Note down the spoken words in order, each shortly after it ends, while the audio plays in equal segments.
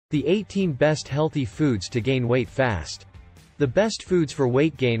The 18 best healthy foods to gain weight fast. The best foods for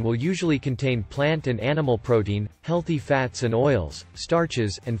weight gain will usually contain plant and animal protein, healthy fats and oils,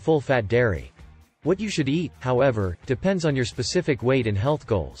 starches, and full-fat dairy. What you should eat, however, depends on your specific weight and health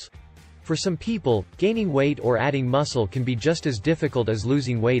goals. For some people, gaining weight or adding muscle can be just as difficult as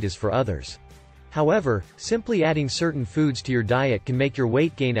losing weight is for others. However, simply adding certain foods to your diet can make your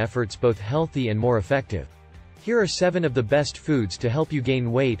weight gain efforts both healthy and more effective. Here are 7 of the best foods to help you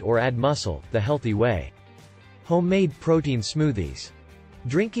gain weight or add muscle, the healthy way. Homemade protein smoothies.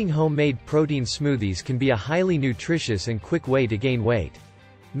 Drinking homemade protein smoothies can be a highly nutritious and quick way to gain weight.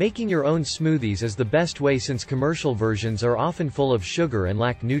 Making your own smoothies is the best way since commercial versions are often full of sugar and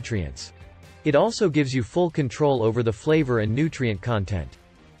lack nutrients. It also gives you full control over the flavor and nutrient content.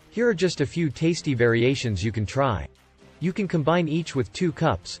 Here are just a few tasty variations you can try. You can combine each with 2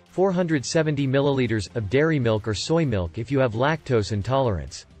 cups, 470 milliliters, of dairy milk or soy milk if you have lactose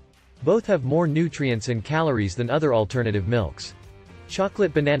intolerance. Both have more nutrients and calories than other alternative milks.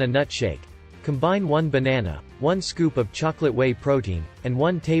 Chocolate banana nut shake. Combine 1 banana, 1 scoop of chocolate whey protein, and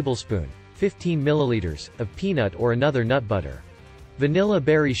 1 tablespoon, 15 milliliters, of peanut or another nut butter. Vanilla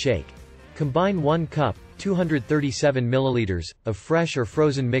berry shake. Combine 1 cup, 237 milliliters, of fresh or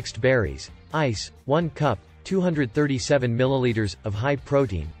frozen mixed berries, ice, 1 cup, 237 milliliters, of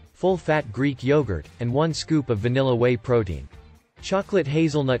high-protein, full-fat Greek yogurt, and 1 scoop of vanilla whey protein. Chocolate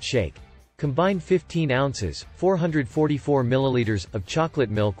hazelnut shake. Combine 15 ounces, 444 milliliters, of chocolate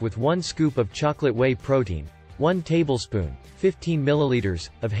milk with 1 scoop of chocolate whey protein, 1 tablespoon, 15 milliliters,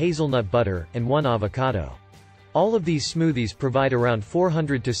 of hazelnut butter, and 1 avocado. All of these smoothies provide around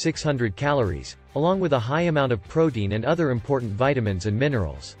 400 to 600 calories, along with a high amount of protein and other important vitamins and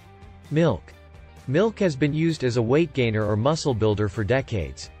minerals. Milk. Milk has been used as a weight gainer or muscle builder for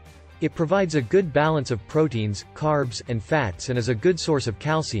decades. It provides a good balance of proteins, carbs, and fats and is a good source of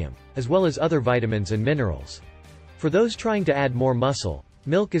calcium, as well as other vitamins and minerals. For those trying to add more muscle,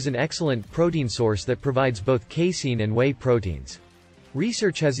 milk is an excellent protein source that provides both casein and whey proteins.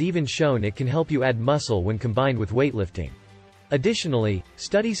 Research has even shown it can help you add muscle when combined with weightlifting. Additionally,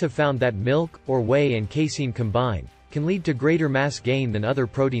 studies have found that milk, or whey and casein combined, can lead to greater mass gain than other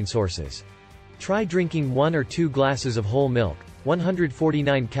protein sources. Try drinking 1 or 2 glasses of whole milk,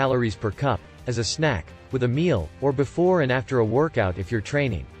 149 calories per cup, as a snack, with a meal, or before and after a workout if you're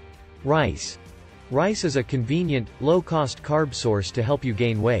training. Rice. Rice is a convenient, low-cost carb source to help you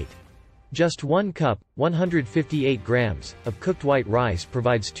gain weight. Just 1 cup, 158 grams, of cooked white rice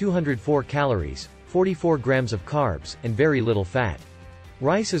provides 204 calories, 44 grams of carbs, and very little fat.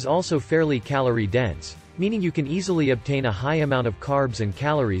 Rice is also fairly calorie-dense, meaning you can easily obtain a high amount of carbs and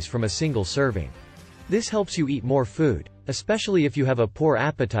calories from a single serving. This helps you eat more food, especially if you have a poor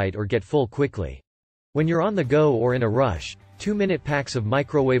appetite or get full quickly. When you're on the go or in a rush, 2-minute packs of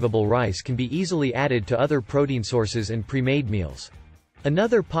microwavable rice can be easily added to other protein sources and pre-made meals.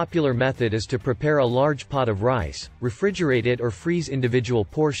 Another popular method is to prepare a large pot of rice, refrigerate it or freeze individual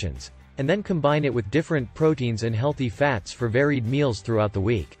portions, and then combine it with different proteins and healthy fats for varied meals throughout the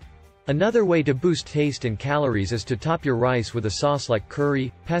week. Another way to boost taste and calories is to top your rice with a sauce like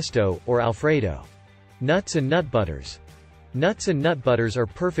curry, pesto, or Alfredo. Nuts and nut butters. Nuts and nut butters are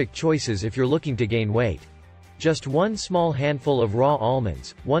perfect choices if you're looking to gain weight. Just 1 small handful of raw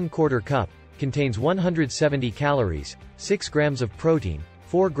almonds, 1/4 cup, contains 170 calories, 6 grams of protein,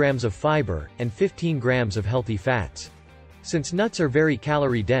 4 grams of fiber, and 15 grams of healthy fats. Since nuts are very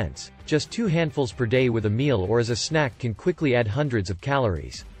calorie-dense, just 2 handfuls per day with a meal or as a snack can quickly add hundreds of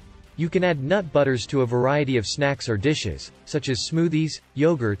calories. You can add nut butters to a variety of snacks or dishes, such as smoothies,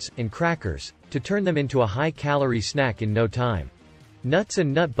 yogurts, and crackers, to turn them into a high-calorie snack in no time. Nuts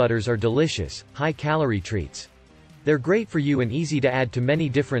and nut butters are delicious, high-calorie treats. They're great for you and easy to add to many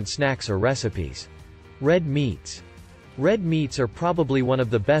different snacks or recipes. Red meats. Red meats are probably one of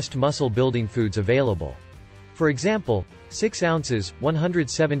the best muscle-building foods available. For example, 6 ounces,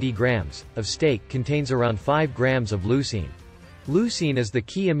 170 grams, of steak contains around 5 grams of leucine. Leucine is the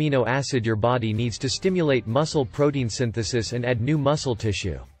key amino acid your body needs to stimulate muscle protein synthesis and add new muscle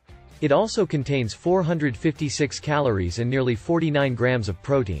tissue. It also contains 456 calories and nearly 49 grams of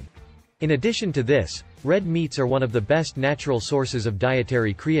protein. In addition to this, red meats are one of the best natural sources of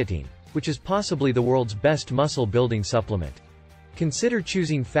dietary creatine, which is possibly the world's best muscle-building supplement. Consider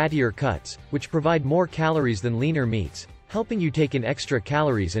choosing fattier cuts, which provide more calories than leaner meats, helping you take in extra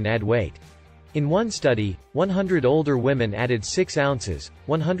calories and add weight. In one study, 100 older women added 6 ounces,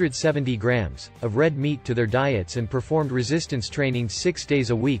 170 grams, of red meat to their diets and performed resistance training 6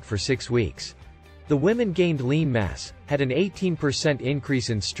 days a week for 6 weeks. The women gained lean mass, had an 18% increase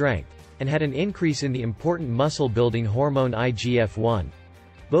in strength, and had an increase in the important muscle-building hormone IGF-1.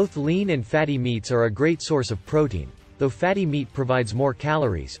 Both lean and fatty meats are a great source of protein, though fatty meat provides more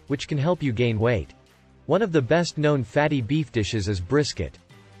calories, which can help you gain weight. One of the best-known fatty beef dishes is brisket.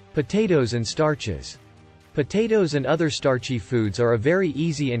 Potatoes and starches. Potatoes and other starchy foods are a very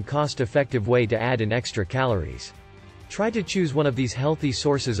easy and cost-effective way to add in extra calories. Try to choose one of these healthy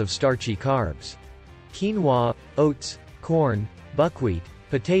sources of starchy carbs. Quinoa, oats, corn, buckwheat,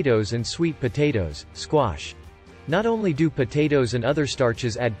 potatoes and sweet potatoes, squash. Not only do potatoes and other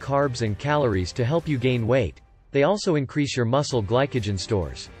starches add carbs and calories to help you gain weight, they also increase your muscle glycogen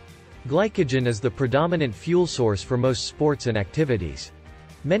stores. Glycogen is the predominant fuel source for most sports and activities.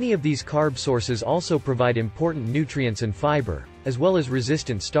 Many of these carb sources also provide important nutrients and fiber, as well as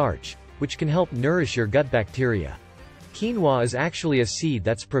resistant starch, which can help nourish your gut bacteria. Quinoa is actually a seed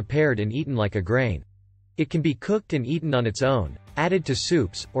that's prepared and eaten like a grain. It can be cooked and eaten on its own, added to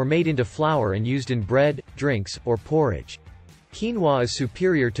soups, or made into flour and used in bread, drinks, or porridge. Quinoa is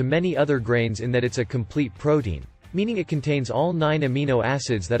superior to many other grains in that it's a complete protein, meaning it contains all 9 amino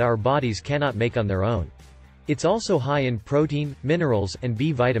acids that our bodies cannot make on their own. It's also high in protein, minerals, and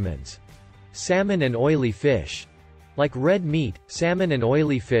B vitamins. Salmon and oily fish. Like red meat, salmon and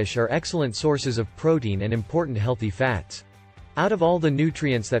oily fish are excellent sources of protein and important healthy fats. Out of all the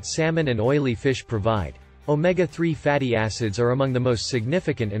nutrients that salmon and oily fish provide, omega-3 fatty acids are among the most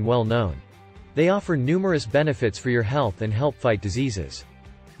significant and well-known. They offer numerous benefits for your health and help fight diseases.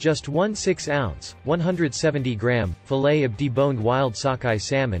 Just 1 6-ounce, 170-gram, fillet of deboned wild sockeye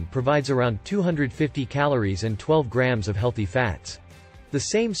salmon provides around 250 calories and 12 grams of healthy fats. The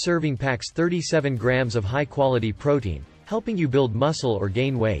same serving packs 37 grams of high-quality protein, helping you build muscle or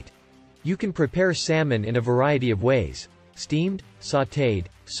gain weight. You can prepare salmon in a variety of ways: steamed, sautéed,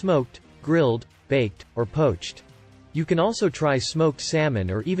 smoked, grilled, baked, or poached. You can also try smoked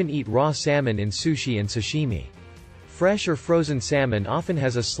salmon or even eat raw salmon in sushi and sashimi. Fresh or frozen salmon often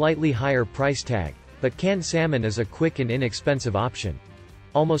has a slightly higher price tag, but canned salmon is a quick and inexpensive option.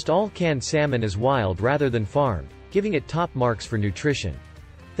 Almost all canned salmon is wild rather than farmed, giving it top marks for nutrition.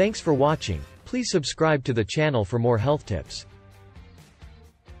 Thanks for watching. Please subscribe to the channel for more health tips.